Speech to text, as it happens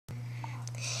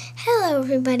Hello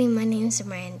everybody, my name is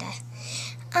Miranda.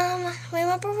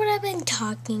 Remember what I've been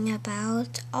talking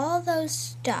about? All those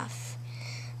stuff.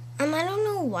 I don't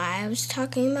know why I was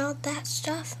talking about that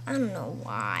stuff. I don't know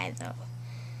why though.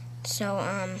 So,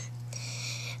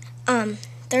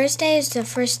 Thursday is the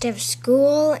first day of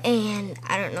school and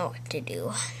I don't know what to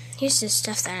do. Here's the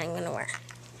stuff that I'm gonna wear.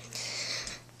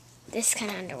 This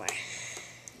kind of underwear.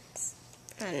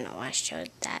 I don't know why I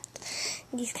showed that.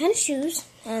 These kind of shoes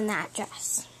and that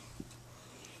dress.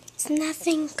 It's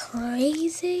nothing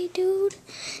crazy, dude.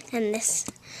 And this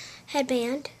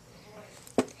headband.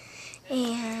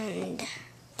 And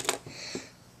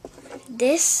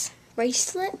this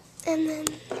bracelet. And then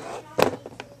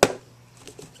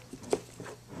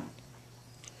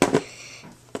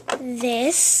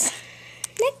this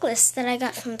necklace that I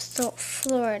got from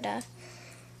Florida.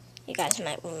 You guys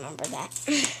might remember that.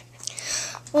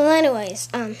 Well, anyways,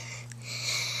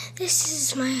 this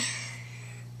is my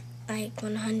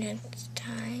 100th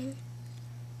time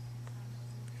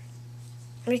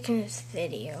making this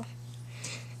video.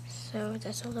 So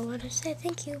that's all I want to say.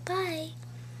 Thank you. Bye.